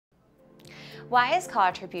Why is call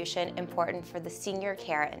attribution important for the senior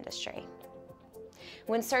care industry?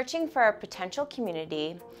 When searching for a potential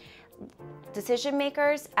community, decision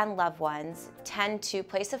makers and loved ones tend to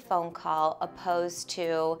place a phone call opposed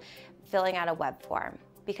to filling out a web form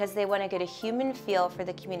because they want to get a human feel for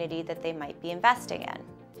the community that they might be investing in.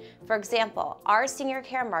 For example, our senior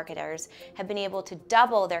care marketers have been able to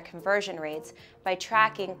double their conversion rates by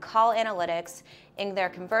tracking call analytics in their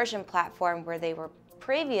conversion platform where they were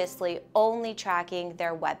previously only tracking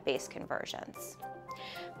their web-based conversions.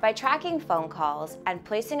 By tracking phone calls and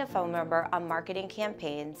placing a phone number on marketing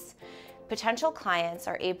campaigns, potential clients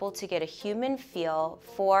are able to get a human feel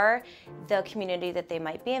for the community that they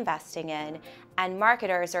might be investing in, and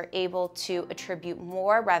marketers are able to attribute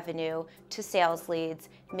more revenue to sales leads,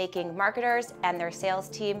 making marketers and their sales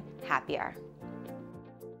team happier.